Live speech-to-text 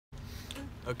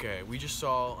Okay, we just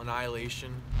saw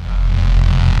Annihilation.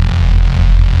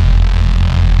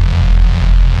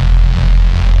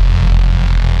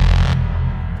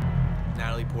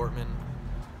 Natalie Portman,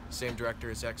 same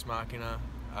director as Ex Machina.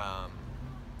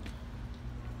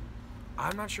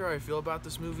 I'm not sure how I feel about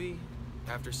this movie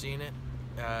after seeing it.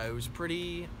 It was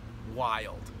pretty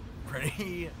wild.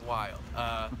 Pretty wild.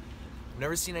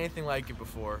 Never seen anything like it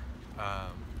before.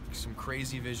 Some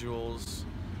crazy visuals,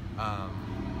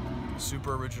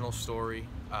 super original story.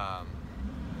 I'm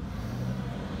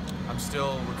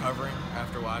still recovering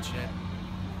after watching it.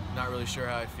 Not really sure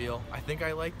how I feel. I think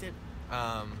I liked it.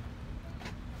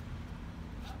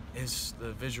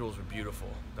 The visuals were beautiful.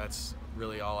 That's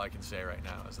really all I can say right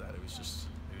now, is that it was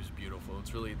beautiful.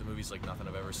 It's really, the movie's like nothing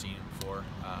I've ever seen before.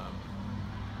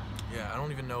 Yeah, I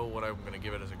don't even know what I'm gonna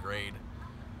give it as a grade.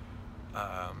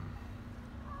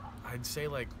 I'd say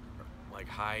like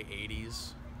high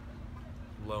 80s,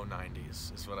 low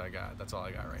 90s is what I got. That's all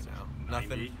I got right now.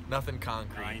 90? Nothing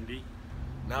concrete. 90?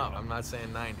 No, I'm not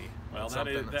saying 90. Well,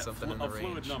 something in the a range.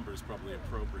 fluid number is probably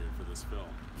appropriate for this film.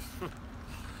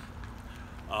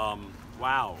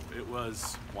 Wow, it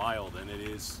was wild, and it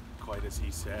is, quite as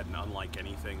he said, and unlike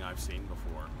anything I've seen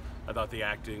before. I thought the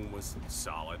acting was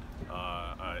solid.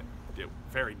 I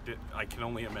can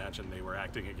only imagine they were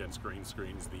acting against green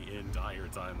screens the entire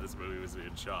time this movie was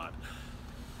being shot.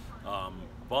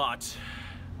 But...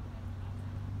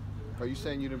 Are you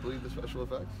saying you didn't believe the special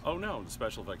effects? Oh no, the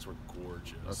special effects were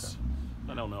gorgeous.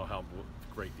 Okay. I don't know how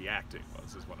great the acting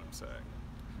was, is what I'm saying.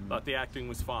 Thought the acting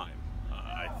was fine.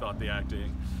 I thought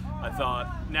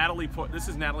this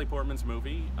is Natalie Portman's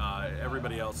movie.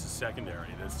 Everybody else is secondary.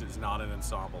 This is not an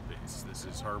ensemble piece. This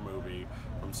is her movie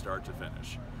from start to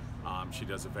finish. She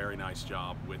does a very nice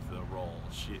job with the role.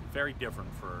 Very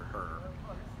different for her,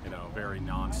 you know, very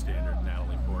non-standard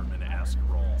Natalie Portman-esque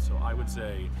role. So I would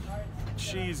say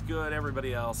she's good.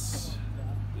 Everybody else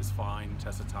is fine.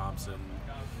 Tessa Thompson,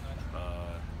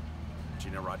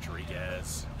 Gina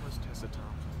Rodriguez. What's Tessa Thompson?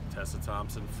 Tessa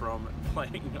Thompson from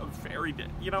playing a very,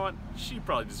 you know what, she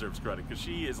probably deserves credit because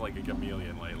she is like a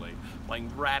chameleon lately, playing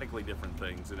radically different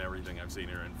things in everything I've seen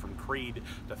her in. From Creed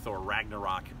to Thor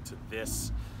Ragnarok to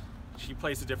this, she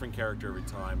plays a different character every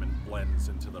time and blends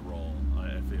into the role,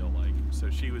 I feel like. So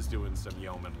she was doing some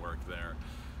yeoman work there.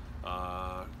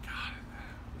 God,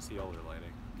 who's the older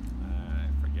lady? I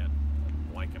forget, I'm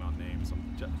blanking on names.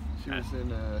 She was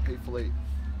in Hateful Eight.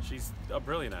 She's a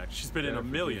brilliant actress. She's been in a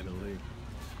million.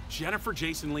 Jennifer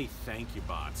Jason Leigh, thank you,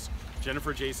 bots.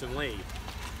 Jennifer Jason Leigh,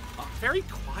 very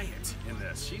quiet in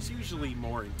this. She's usually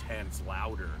more intense,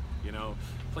 louder, you know,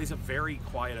 plays a very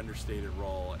quiet, understated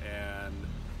role. And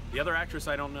the other actress,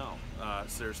 I don't know.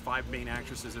 So there's 5 main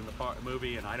actresses in the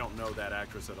movie, and I don't know that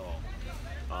actress at all.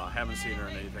 Haven't seen her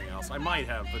in anything else. I might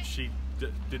have, but she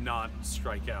did not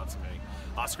strike out to me.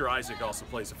 Oscar Isaac also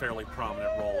plays a fairly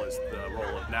prominent role as the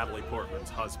role of Natalie Portman's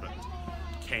husband,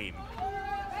 Kane.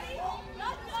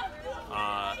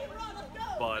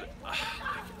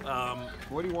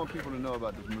 What do you want people to know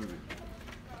about this movie?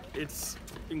 It's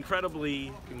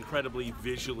incredibly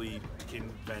visually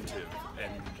inventive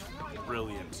and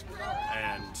brilliant,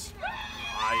 and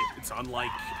it's unlike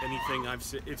anything I've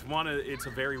seen. It's a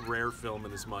very rare film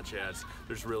in as much as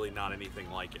there's really not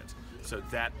anything like it. So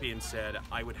that being said,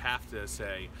 I would have to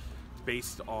say,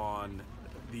 based on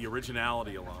the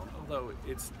originality alone, although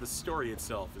the story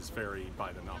itself is very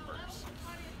by the numbers,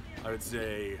 I would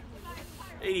say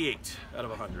 88 out of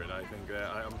 100. I think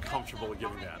I'm comfortable with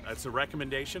giving that. That's a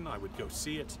recommendation. I would go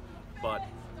see it, but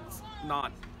it's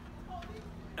not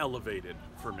elevated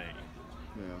for me.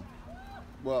 Yeah.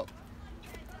 Well,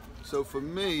 so for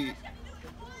me,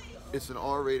 it's an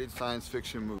R-rated science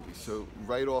fiction movie. So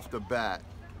right off the bat,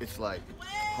 it's like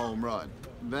home run.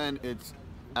 Then it's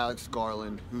Alex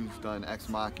Garland, who's done Ex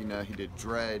Machina. He did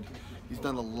Dread. He's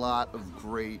done a lot of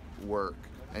great work,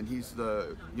 and he's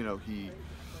the, you know, he's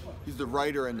the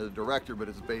writer and the director, but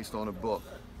it's based on a book.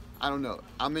 I don't know.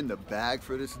 I'm in the bag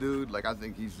for this dude. Like, I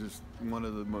think he's just one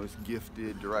of the most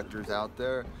gifted directors out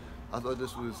there. I thought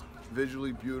this was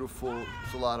visually beautiful.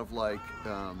 It's a lot of like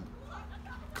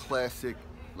classic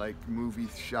like movie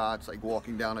shots, like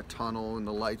walking down a tunnel and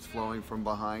the lights flowing from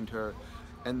behind her.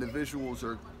 And the visuals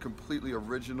are completely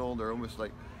original. They're almost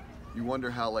like, you wonder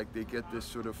how like they get this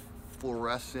sort of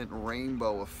fluorescent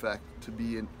rainbow effect to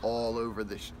be in all over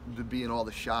all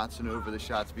the shots and over the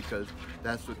shots, because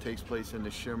that's what takes place in the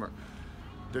shimmer.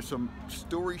 There's some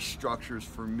story structures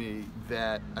for me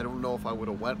that I don't know if I would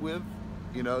have went with.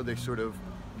 You know, they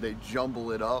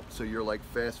jumble it up, so you're like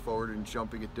fast forward and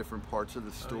jumping at different parts of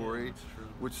the story,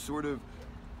 which sort of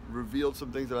revealed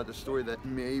some things about the story that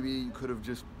maybe you could have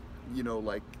just, you know,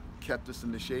 like kept us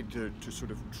in the shade to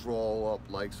sort of draw up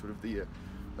like sort of the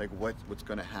like what's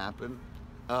going to happen.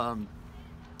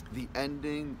 The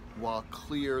ending, while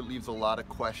clear, leaves a lot of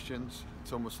questions.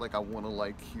 It's almost like I want to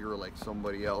like hear like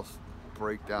somebody else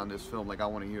break down this film. Like I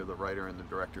want to hear the writer and the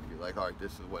director be like, all right,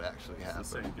 this is what actually happened.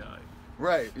 It's the same guy.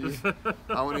 Right.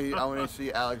 I want to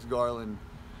see Alex Garland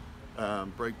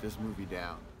break this movie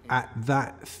down. At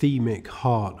that themic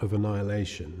heart of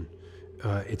Annihilation,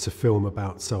 it's a film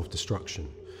about self-destruction.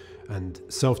 And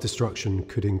self-destruction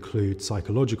could include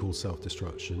psychological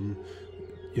self-destruction,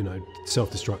 you know,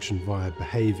 self-destruction via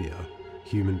behavior,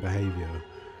 human behavior.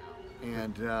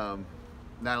 And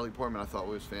Natalie Portman, I thought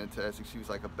was fantastic. She was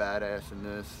like a badass in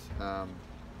this.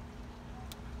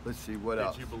 Let's see, what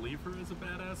else? Did you believe her as a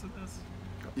badass in this?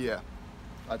 Yeah,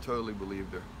 I totally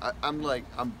believed her.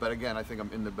 But again, I think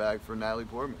I'm in the bag for Natalie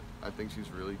Portman. I think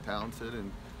she's really talented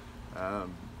and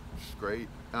she's great.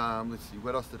 Let's see,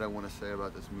 what else did I want to say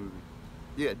about this movie?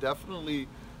 Yeah, definitely.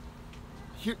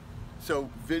 Here, so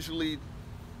visually,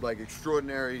 like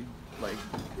extraordinary, like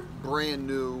brand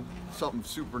new, something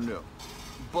super new.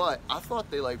 But I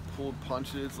thought they like pulled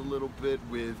punches a little bit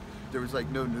with, there was like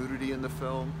no nudity in the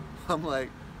film. I'm like,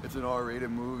 it's an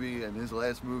R-rated movie, and his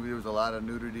last movie there was a lot of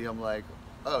nudity. I'm like,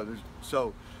 oh,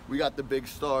 so we got the big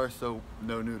star, so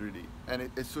no nudity. And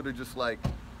it's sort of just like,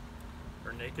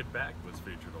 her naked back was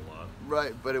featured a lot.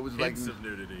 Right, but it was hints like of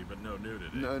nudity, but no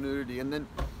nudity. No nudity, and then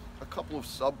a couple of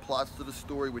subplots to the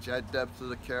story which add depth to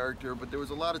the character. But there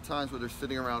was a lot of times where they're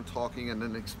sitting around talking and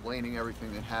then explaining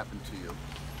everything that happened to you,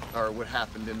 or what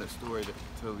happened in the story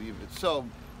to leave it. So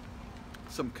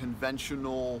some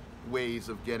conventional ways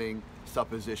of getting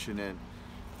supposition in,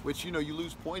 which, you know, you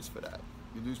lose points for that.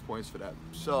 You lose points for that.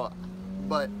 So,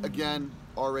 but again,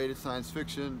 R-rated science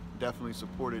fiction, definitely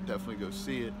support it. Definitely go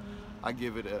see it. I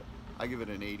give it an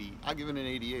 80. I give it an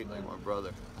 88, like my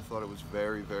brother. I thought it was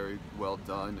very, very well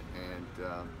done, and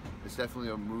it's definitely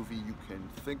a movie you can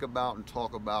think about and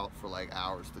talk about for like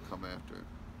hours to come after it.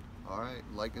 All right,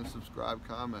 like and subscribe,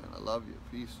 comment. I love you.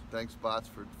 Peace. Thanks, Bots,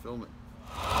 for filming.